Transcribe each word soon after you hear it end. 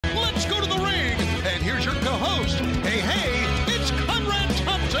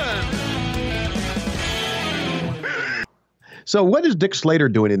So what is Dick Slater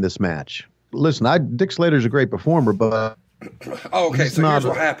doing in this match? Listen, Dick Slater's a great performer, but okay. So here's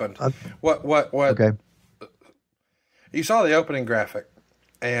what happened. What? Okay. You saw the opening graphic,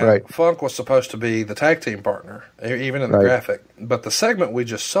 and Funk was supposed to be the tag team partner, even in the graphic. But the segment we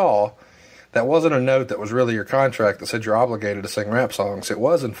just saw, that wasn't a note that was really your contract that said you're obligated to sing rap songs. It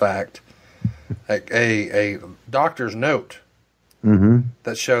was, in fact, a doctor's note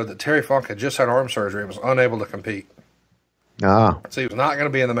that showed that Terry Funk had just had arm surgery and was unable to compete. So he was not going to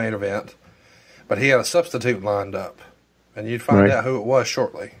be in the main event, but he had a substitute lined up, and you'd find out who it was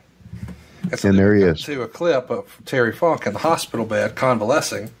shortly. And there he is. To a clip of Terry Funk in the hospital bed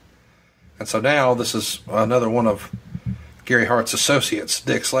convalescing, and so now this is another one of Gary Hart's associates,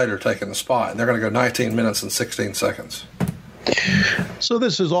 Dick Slater, taking the spot, and they're going to go 19 minutes and 16 seconds. So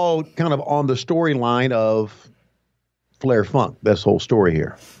this is all kind of on the storyline of Flair Funk. This whole story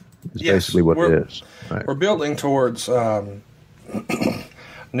here is basically what it is. Right. We're building towards New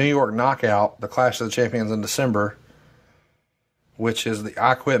York Knockout, the Clash of the Champions in December, which is the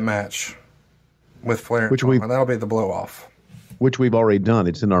I Quit match with Flair and Funk, and that'll be the blow-off. Which we've already done.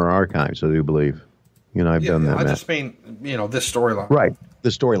 It's in our archives, I do believe. You know, I've done that. I just mean, this storyline. Right, the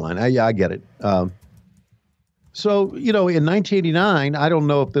storyline. Yeah, I get it. So, in 1989, I don't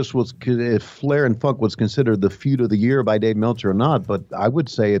know if Flair and Funk was considered the feud of the year by Dave Meltzer or not, but I would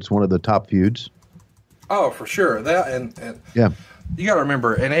say it's one of the top feuds. Oh, for sure. That and you got to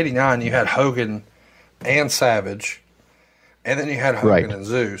remember, in '89, you had Hogan and Savage, and then you had Hogan and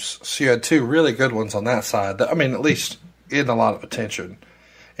Zeus. So you had two really good ones on that side. I mean, at least getting a lot of attention.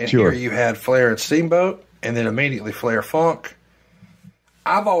 And here you had Flair and Steamboat, and then immediately Flair Funk.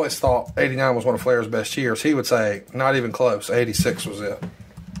 I've always thought '89 was one of Flair's best years. He would say, not even close. '86 was it.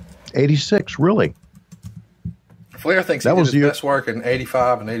 '86, really? Flair thinks he did his best work in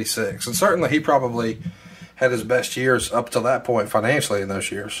 '85 and '86. And certainly he probably had his best years up to that point financially in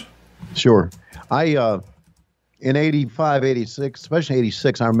those years. Sure. In '85, '86, especially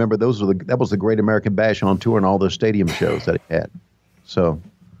 '86, I remember that was the Great American Bash on tour and all those stadium shows that he had. So,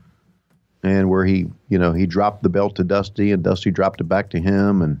 and where he dropped the belt to Dusty and Dusty dropped it back to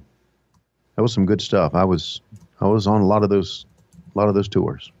him, and that was some good stuff. I was on a lot of those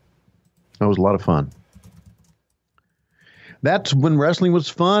tours. That was a lot of fun. That's when wrestling was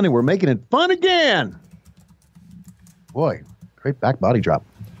fun, and we're making it fun again. Boy, great back body drop.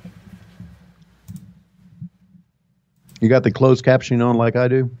 You got the closed captioning on like I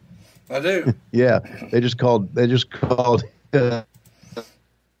do? I do. Yeah, they just called Muta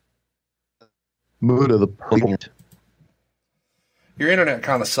the Brilliant. Your internet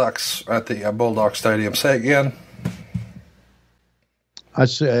kind of sucks at the Bulldog Stadium. Say again. I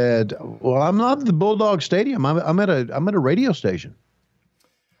said, well, I'm not at the Bulldog Stadium. I'm at a radio station.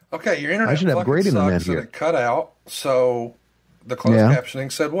 Okay, your internet I should have great internet here. And it cut out, so the closed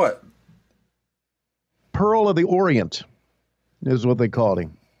captioning said what? Pearl of the Orient is what they called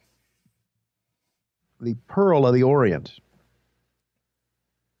him. The Pearl of the Orient.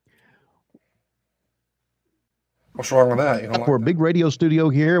 What's wrong with that? You don't For a big radio studio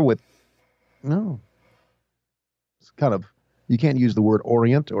here with... No. It's kind of... You can't use the word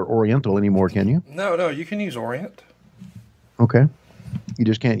Orient or Oriental anymore, can you? No, you can use Orient. Okay. You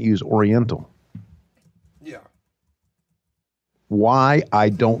just can't use Oriental. Yeah. Why? I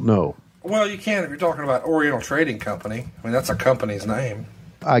don't know. Well, you can if you're talking about Oriental Trading Company. I mean, that's a company's name.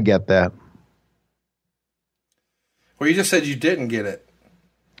 I get that. Well, you just said you didn't get it.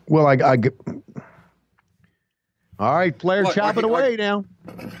 Well, I get... All right, Flair, chop it away now.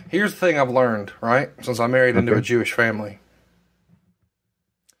 Here's the thing I've learned, right, since I married into a Jewish family.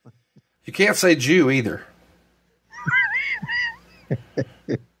 You can't say Jew either.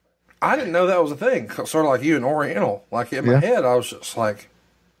 I didn't know that was a thing. Sort of like you and Oriental. Like in my head, I was just like,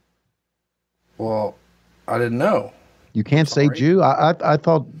 well, I didn't know. You can't say Jew? I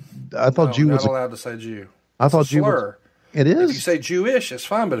thought Jew was... not allowed to say Jew. I thought Jew was... It is? If you say Jewish, it's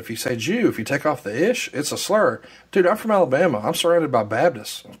fine. But if you say Jew, if you take off the ish, it's a slur. Dude, I'm from Alabama. I'm surrounded by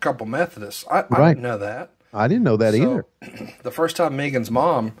Baptists, a couple Methodists. I didn't know that. I didn't know that either. The first time Megan's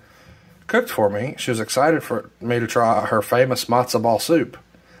mom cooked for me, she was excited for me to try her famous matzo ball soup.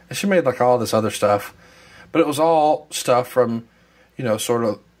 And she made like all this other stuff. But it was all stuff from, sort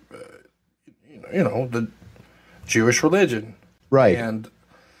of, the Jewish religion. Right. And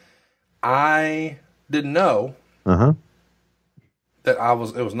I didn't know that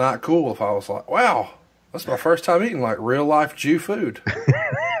it was not cool if I was like, wow, that's my first time eating like real life Jew food.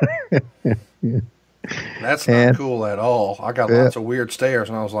 That's not cool at all. I got lots of weird stares,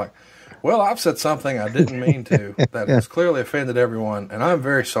 and I was like, well, I've said something I didn't mean to that has clearly offended everyone, and I'm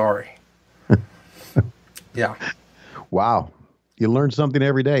very sorry. Yeah. Wow. You learn something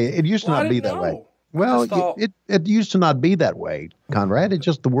every day. It used to not be that way. Well, it used to not be that way, Conrad. It's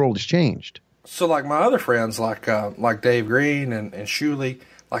just the world has changed. So, like my other friends, like Dave Green and Shuley,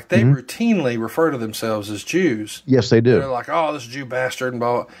 like they routinely refer to themselves as Jews. Yes, they do. They're like, "Oh, this Jew bastard," and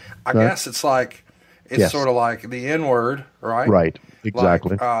blah, blah. I guess it's like sort of like the N-word, right? Right.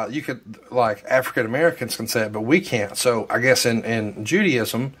 Exactly. Like, you could African Americans can say it, but we can't. So I guess in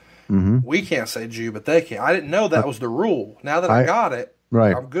Judaism, we can't say Jew, but they can. I didn't know that was the rule. Now that I got it,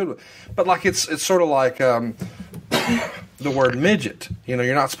 I'm good with it. But like it's sort of like the word midget. You know,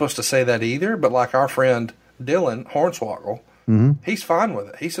 you're not supposed to say that either. But like our friend Dylan Hornswoggle, he's fine with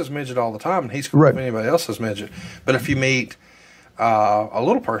it. He says midget all the time, and he's cool if anybody else says midget. But if you meet a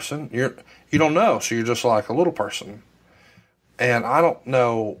little person, you don't know, so you're just like a little person. And I don't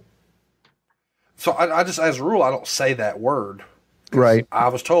know. So I just, as a rule, I don't say that word. Right. I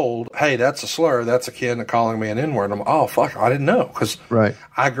was told, hey, that's a slur. That's akin to calling me an N-word. I'm like, oh, fuck, I didn't know. Because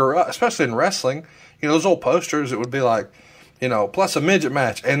I grew up, especially in wrestling, you know, those old posters, it would be like, you know, plus a midget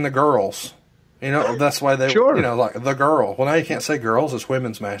match and the girls. You know, that's why they, you know, like the girl. Well, now you can't say girls, it's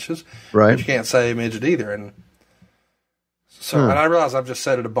women's matches. Right. But you can't say midget either. And so, and I realize I've just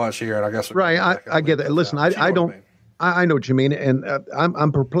said it a bunch here, and I guess. I get that. Listen, I don't. I know what you mean, and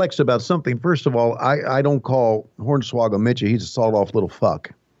I'm perplexed about something. First of all, I don't call Hornswoggle Mitchell. He's a sawed-off little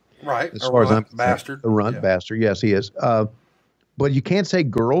fuck. Right. As far as I'm bastard. A runt bastard. Yes, he is. But you can't say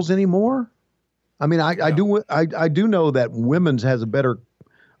girls anymore. I mean, I do know that women's has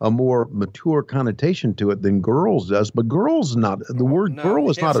a more mature connotation to it than girls does. But girls not the word girl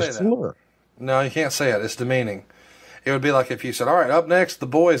is not a slur. No, you can't say it. It's demeaning. It would be like if you said, all right, up next, the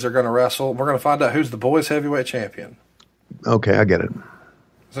boys are going to wrestle. We're going to find out who's the boys heavyweight champion. Okay, I get it.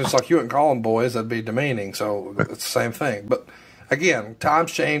 So it's like you wouldn't call them boys. That'd be demeaning. So it's the same thing. But again,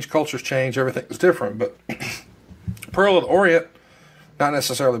 times change, cultures change, everything's different. But Pearl of the Orient, not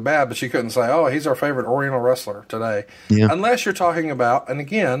necessarily bad, but you couldn't say, oh, he's our favorite Oriental wrestler today. Yeah. Unless you're talking about, and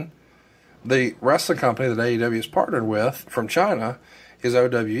again, the wrestling company that AEW is partnered with from China is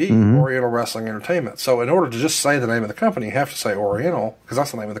OWE, Oriental Wrestling Entertainment. So in order to just say the name of the company, you have to say Oriental, because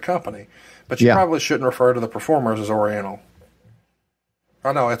that's the name of the company. But you probably shouldn't refer to the performers as Oriental.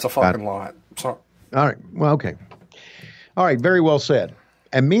 I know, it's a fucking lot. Sorry. All right. Well, okay. All right. Very well said.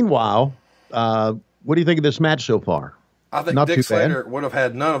 And meanwhile, what do you think of this match so far? I think Dick Slater would have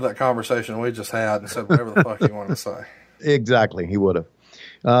had none of that conversation we just had and said whatever the fuck he wanted to say. Exactly. He would have.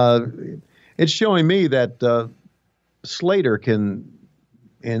 It's showing me that Slater can,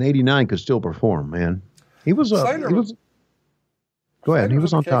 in '89, could still perform, man. He was Slater, he was. Go ahead. He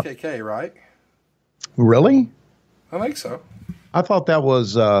was on top. KKK, right? Really? I think so. I thought that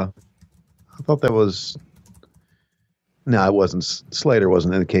was. No, it wasn't. Slater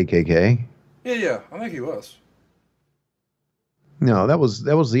wasn't in the KKK. Yeah. I think he was. No, that was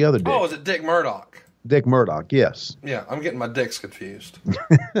the other Dick. Oh, was it Dick Murdoch? Dick Murdoch, yes. Yeah, I'm getting my dicks confused.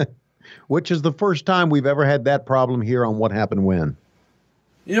 Which is the first time we've ever had that problem here on What Happened When.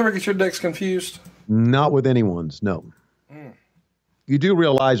 You ever get your dicks confused? Not with anyone's, no. You do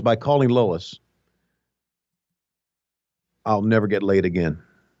realize by calling Lois, I'll never get laid again.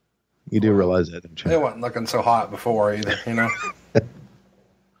 You do realize that, don't you? It wasn't looking so hot before either, you know?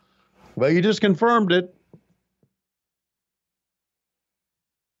 Well, you just confirmed it.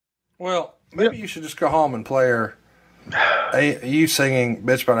 Well, maybe you should just go home and play her. You singing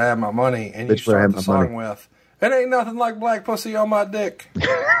 "Bitch Better Have My Money" and you start the song with "It ain't nothing like black pussy on my dick."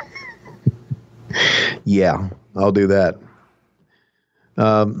 Yeah, I'll do that.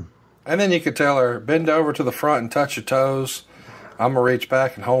 And then you could tell her, "Bend over to the front and touch your toes. I'm gonna reach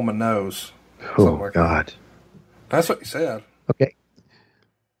back and hold my nose." Oh like God, that. That's what you said. Okay,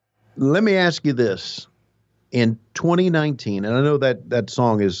 let me ask you this. In 2019, and I know that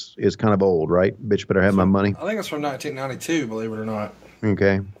song is kind of old, right? Bitch Better Have My Money. I think it's from 1992, believe it or not.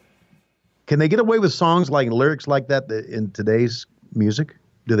 Okay. Can they get away with songs like lyrics like that in today's music?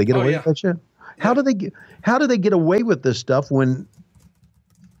 Do they get away with that shit? How do they get away with this stuff when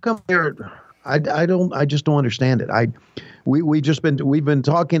come here? I just don't understand it. We've been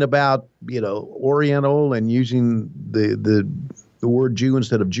talking about, you know, Oriental and using the word Jew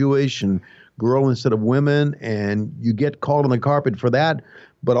instead of Jewish and girl instead of women, and you get called on the carpet for that,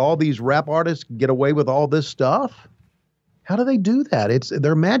 but all these rap artists get away with all this stuff? How do they do that?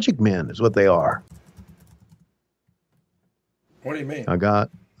 They're magic men is what they are. What do you mean? I got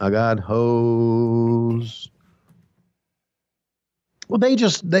hoes. Well, they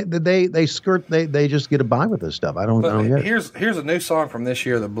just get by with this stuff. I don't know. Here's a new song from this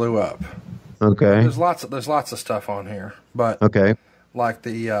year that blew up. Okay. There's lots of stuff on here, but okay. Like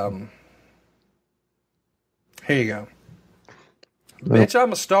the here you go. Bitch,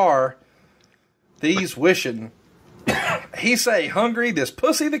 I'm a star. These wishing. He say hungry, this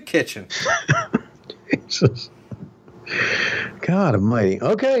pussy the kitchen. Jesus. God almighty.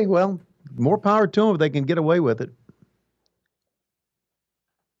 Okay, well, more power to them if they can get away with it.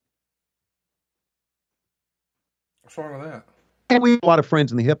 What's wrong with that? And we have a lot of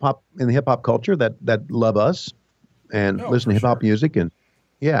friends in the hip hop culture that love us and listen to hip hop music and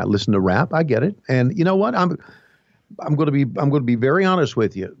listen to rap. I get it. And you know what? I'm going to be very honest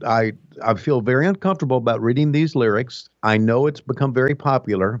with you. I feel very uncomfortable about reading these lyrics. I know it's become very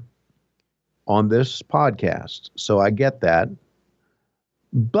popular on this podcast, so I get that.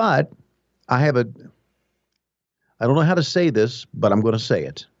 But I don't know how to say this, but I'm going to say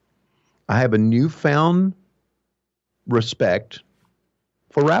it. I have a newfound respect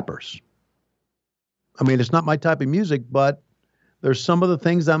for rappers. I mean, it's not my type of music, but there's some of the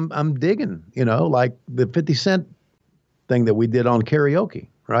things I'm digging, like the 50 Cent thing that we did on karaoke,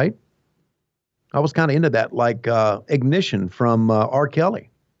 right? I was kind of into that, like Ignition from R. Kelly.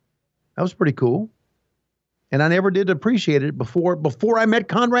 That was pretty cool. And I never did appreciate it before I met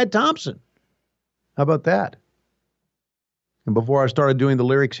Conrad Thompson. How about that? And before I started doing the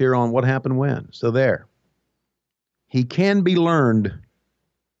lyrics here on What Happened When. So there. He can be learned.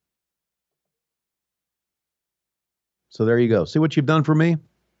 So there you go. See what you've done for me?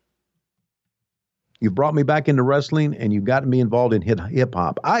 You've brought me back into wrestling, and you've gotten me involved in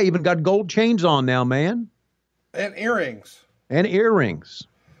hip-hop. I even got gold chains on now, man. And earrings. And earrings.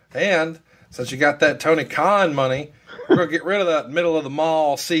 And since you got that Tony Khan money, we're going to get rid of that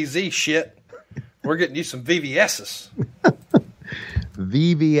middle-of-the-mall CZ shit. We're getting you some VVS's.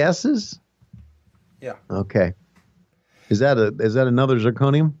 VVS's? Yeah. Okay. Is that another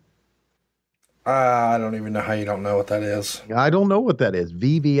zirconium? I don't even know how you don't know what that is. I don't know what that is.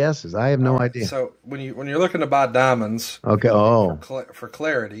 VVS's. I have no idea. So when you're looking to buy diamonds, okay. For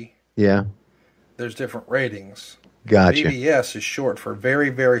clarity, yeah, there's different ratings. Gotcha. VVS is short for very,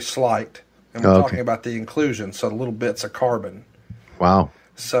 very slight, and we're talking about the inclusion, so the little bits of carbon. Wow.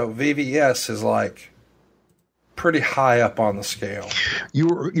 So VVS is like pretty high up on the scale.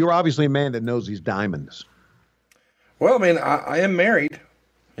 You're obviously a man that knows these diamonds. Well, I mean, I am married,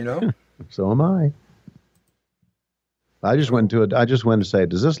 So am I. I just went to say,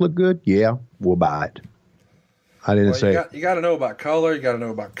 does this look good? Yeah, we'll buy it. I didn't say. You got to know about color. You got to know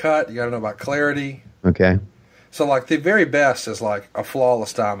about cut. You got to know about clarity. Okay. So, like, the very best is like a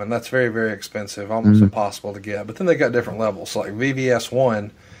flawless diamond. That's very, very expensive, almost impossible to get. But then they got different levels. So, like, VVS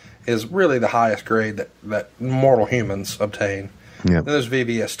 1 is really the highest grade that mortal humans obtain. Yeah. Then there's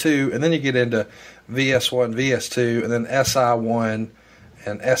VVS 2, and then you get into VS1, VS2, and then SI1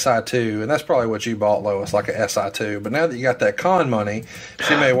 and SI2, and that's probably what you bought, Lois, like a SI2. But now that you got that con money,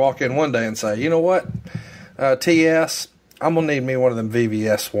 she may walk in one day and say, you know what, TS, I'm going to need me one of them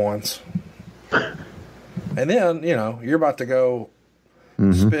VVS ones. And then, you're about to go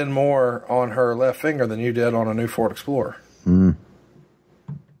spend more on her left finger than you did on a new Ford Explorer. Mm.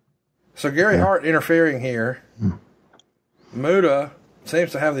 So Gary Hart interfering here. Muta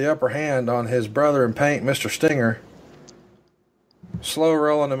seems to have the upper hand on his brother in paint, Mr. Stinger. Slow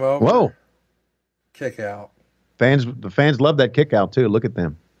rolling him over. Whoa. Kick out. The fans love that kick out, too. Look at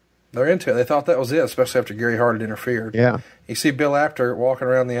them. They're into it. They thought that was it, especially after Gary Hart had interfered. Yeah. You see Bill Apter walking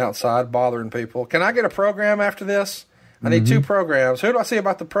around the outside, bothering people. Can I get a program after this? I need 2 programs. Who do I see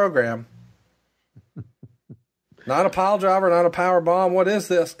about the program? Not a pile driver, not a power bomb. What is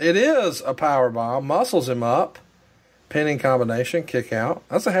this? It is a power bomb. Muscles him up. Pinning combination, kick out.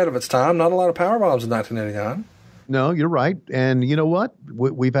 That's ahead of its time. Not a lot of power bombs in 1989. No, you're right. And you know what?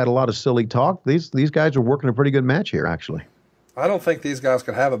 We've had a lot of silly talk. These guys are working a pretty good match here, actually. I don't think these guys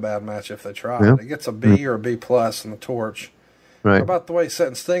could have a bad match if they tried. Yeah. It gets a B or a B plus in the torch. Right. How about the way he's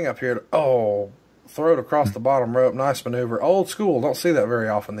setting Sting up here? Throw it across the bottom rope. Nice maneuver. Old school. Don't see that very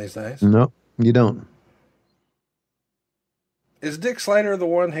often these days. No, you don't. Is Dick Slater the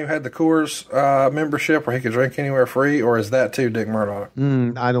one who had the Coors membership where he could drink anywhere free, or is that too Dick Murdoch?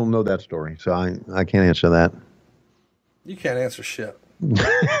 I don't know that story, so I can't answer that. You can't answer shit.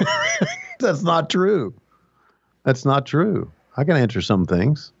 That's not true. That's not true. I can answer some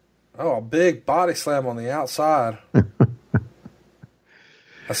things. Oh, a big body slam on the outside. I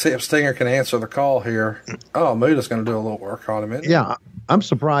see if Stinger can answer the call here. Oh, Muta's going to do a little work on him, isn't he? Yeah, I'm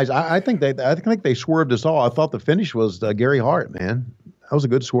surprised. I think they swerved us all. I thought the finish was Gary Hart, man. That was a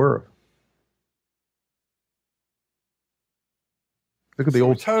good swerve. Look at the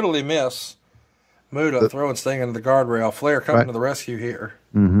old. Totally miss Muta throwing Sting into the guardrail. Flair coming to the rescue here.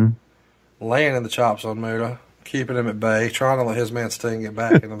 Mm-hmm. Laying in the chops on Muta, keeping him at bay, trying to let his man Sting get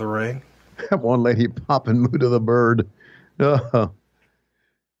back into the ring. That one lady popping Muta the bird.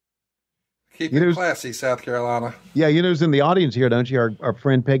 Keep it classy, South Carolina. Yeah, you know who's in the audience here, don't you? Our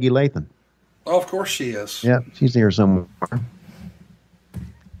friend Peggy Lathan. Oh, of course she is. Yeah, she's here somewhere.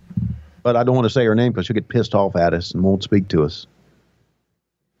 But I don't want to say her name because she'll get pissed off at us and won't speak to us.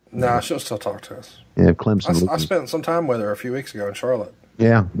 No, she'll still talk to us. Yeah, Clemson. I spent some time with her a few weeks ago in Charlotte.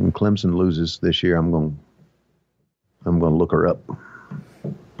 Yeah, and Clemson loses this year. I'm going to look her up.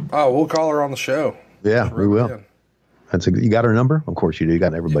 Oh, we'll call her on the show. Yeah, we will. You got her number? Of course you do. You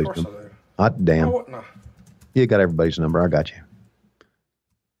got everybody's number. Of course I do. Hot damn. Oh, no. You got everybody's number. I got you.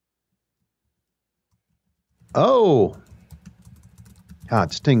 Oh.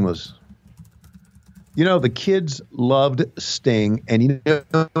 God, Sting was... You know, the kids loved Sting, and you know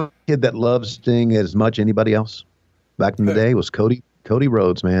the kid that loved Sting as much as anybody else back in the day was Cody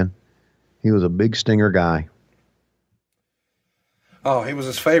Rhodes, man. He was a big Stinger guy. Oh, he was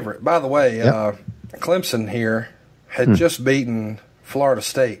his favorite. By the way, Clemson here had just beaten Florida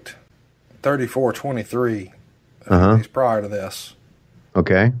State 34-23 days prior to this.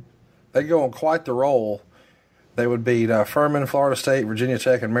 Okay. They go on quite the roll. They would beat Furman, Florida State, Virginia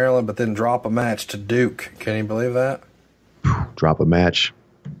Tech, and Maryland, but then drop a match to Duke. Can you believe that? Drop a match.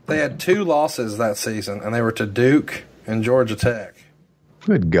 They had 2 losses that season, and they were to Duke and Georgia Tech.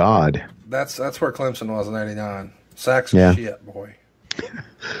 Good God. That's where Clemson was in '89. Sacks and shit, boy.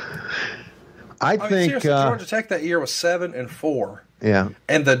 I think seriously, Georgia Tech that year was 7-4. Yeah.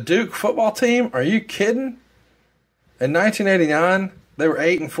 And the Duke football team, are you kidding? In 1989, they were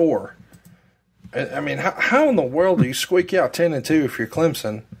 8-4. I mean, how in the world do you squeak out 10-2 if you're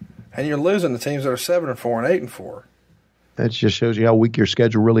Clemson, and you're losing to teams that are 7-4 and 8-4? That just shows you how weak your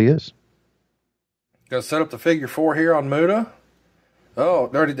schedule really is. Gonna set up the figure 4 here on Muta. Oh,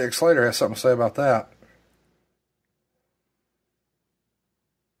 Dirty Dick Slater has something to say about that.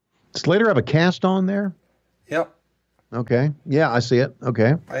 Slater have a cast on there? Yep. Okay. Yeah, I see it.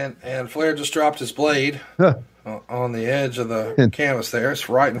 Okay. And Flair just dropped his blade. On the edge of the canvas there. It's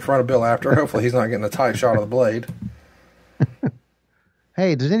right in front of Bill After. Hopefully he's not getting a tight shot of the blade.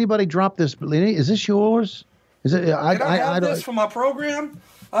 Hey, does anybody drop this? Is this yours? Is it? Did I have this for my program?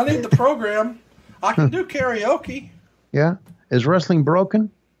 I need the program. I can do karaoke. Yeah. Is wrestling broken?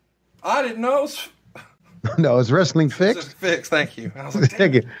 I didn't know it was... No, is wrestling fixed? It's fixed, thank you. I was like,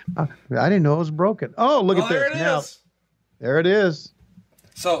 thank you. I didn't know it was broken. Oh, look at this. There it is. There it is.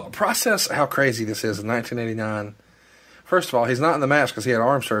 So, process how crazy this is in 1989. First of all, he's not in the match because he had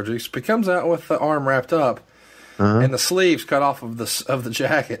arm surgery. So he comes out with the arm wrapped up and the sleeves cut off of the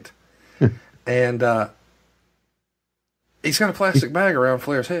jacket. And he's got a plastic bag around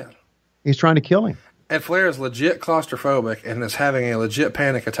Flair's head. He's trying to kill him. And Flair is legit claustrophobic and is having a legit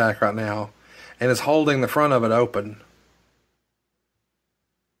panic attack right now and is holding the front of it open.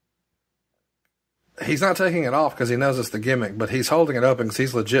 He's not taking it off because he knows it's the gimmick, but he's holding it open because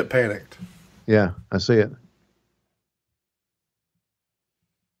he's legit panicked. Yeah, I see it.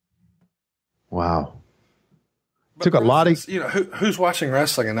 Wow. But took a lot of... You know, who's watching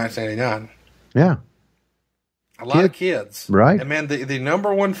wrestling in 1989? Yeah. A lot of kids. Right. And, man, the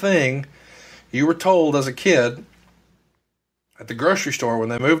number one thing you were told as a kid at the grocery store when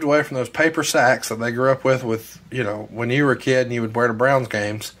they moved away from those paper sacks that they grew up with, you know, when you were a kid and you would wear to Browns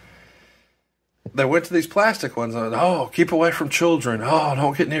games... They went to these plastic ones and, keep away from children. Oh,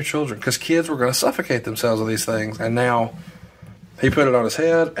 don't get near children. Because kids were going to suffocate themselves with these things. And now he put it on his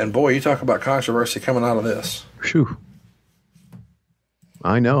head. And, boy, you talk about controversy coming out of this. Phew.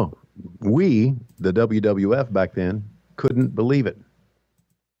 I know. We, the WWF back then, couldn't believe it.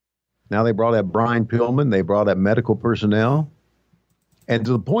 Now they brought up Brian Pillman. They brought up medical personnel. And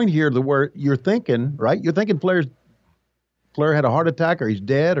to the point here where you're thinking, right? You're thinking Flair had a heart attack or he's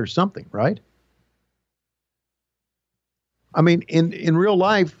dead or something, right? I mean, in real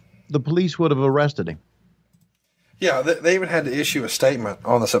life, the police would have arrested him. Yeah, they even had to issue a statement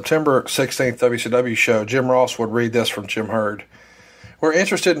on the September 16th WCW show. Jim Ross would read this from Jim Hurd. We're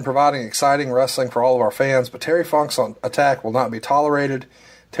interested in providing exciting wrestling for all of our fans, but Terry Funk's attack will not be tolerated.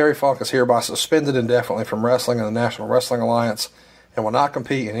 Terry Funk is hereby suspended indefinitely from wrestling in the National Wrestling Alliance and will not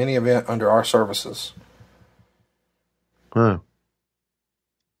compete in any event under our services. Huh.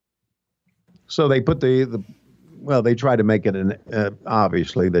 So they put they tried to make it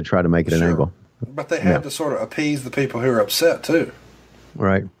obviously they tried to make it an angle. But they had to sort of appease the people who are upset too.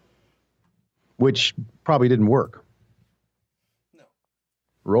 Right. Which probably didn't work. No.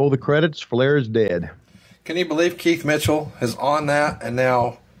 Roll the credits, Flair is dead. Can you believe Keith Mitchell is on that and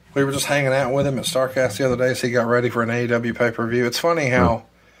now we were just hanging out with him at Starrcast the other day as he got ready for an AEW pay-per-view. It's funny how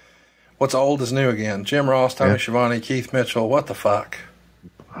what's old is new again. Jim Ross, Tony Schiavone, Keith Mitchell, what the fuck?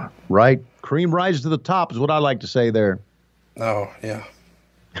 Right. Cream rises to the top is what I like to say there. Oh, yeah.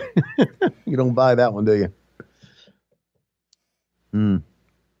 You don't buy that one, do you?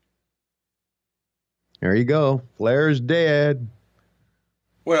 There you go. Flair's dead.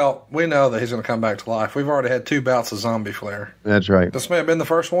 Well, we know that he's going to come back to life. We've already had 2 bouts of zombie Flair. That's right. This may have been the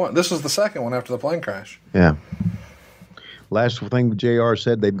first one. This is the second one after the plane crash. Yeah. Last thing JR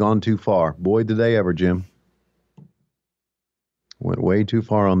said, they've gone too far. Boy, did they ever, Jim. Went way too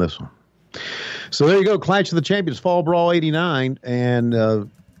far on this one. So there you go. Clash of the Champions, Fall Brawl 89.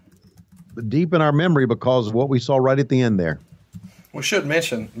 And deep in our memory because of what we saw right at the end there. We should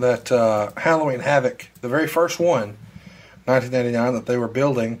mention that Halloween Havoc, the very first one, 1989, that they were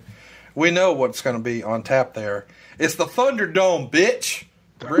building, we know what's going to be on tap there. It's the Thunderdome, bitch!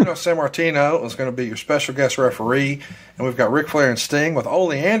 Bruno Sammartino is going to be your special guest referee, and we've got Ric Flair and Sting with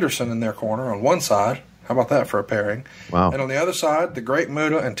Ole Anderson in their corner on one side. How about that for a pairing? Wow. And on the other side, the Great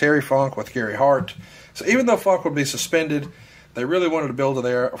Muta and Terry Funk with Gary Hart. So even though Funk would be suspended, they really wanted to build it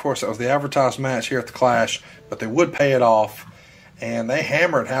there. Of course, that was the advertised match here at the Clash, but they would pay it off. And they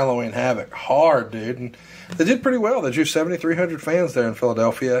hammered Halloween Havoc hard, dude. And they did pretty well. They drew 7,300 fans there in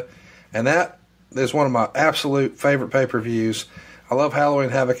Philadelphia. And that is one of my absolute favorite pay-per-views. I love Halloween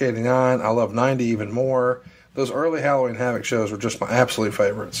Havoc 89. I love 90 even more. Those early Halloween Havoc shows were just my absolute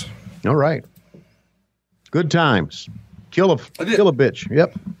favorites. All right. Good times. Kill a bitch.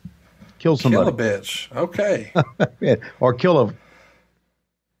 Yep. Kill somebody. Kill a bitch. Okay. Yeah. Or kill a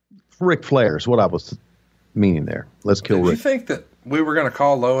Ric Flair is what I was meaning there. Let's kill Ric. Did you think that we were going to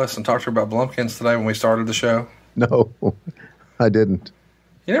call Lois and talk to her about Blumpkins today when we started the show? No, I didn't.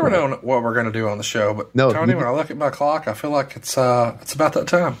 You never know what we're going to do on the show, but no, Tony, when I look at my clock, I feel like it's about that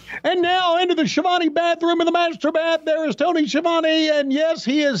time. And now into the Schiavone bathroom in the master bath. There is Tony Schiavone, and yes,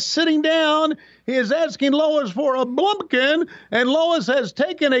 he is sitting down. He is asking Lois for a Blumpkin, and Lois has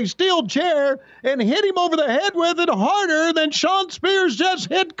taken a steel chair and hit him over the head with it harder than Sean Spears just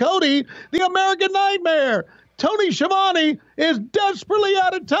hit Cody, the American Nightmare. Tony Schiavone is desperately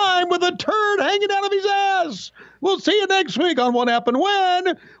out of time with a turd hanging out of his ass. We'll see you next week on What Happened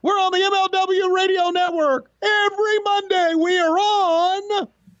When. We're on the MLW Radio Network. Every Monday we are on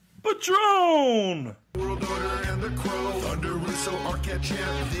Patron. World Order and the Crow, Thunder Russo, Arquette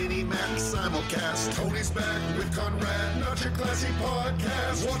Champ, Vinnie Mac, simulcast. Tony's back with Conrad, not your classy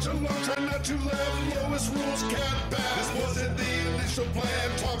podcast. Watch along, try not to laugh. Lois rules, cat bath. This wasn't the initial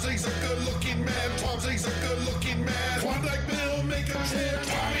plan. Tom Zing's a good-looking man. Tom Zing's a good-looking man. Klondike Bill, make a trip.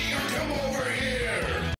 Tommy, you come over here.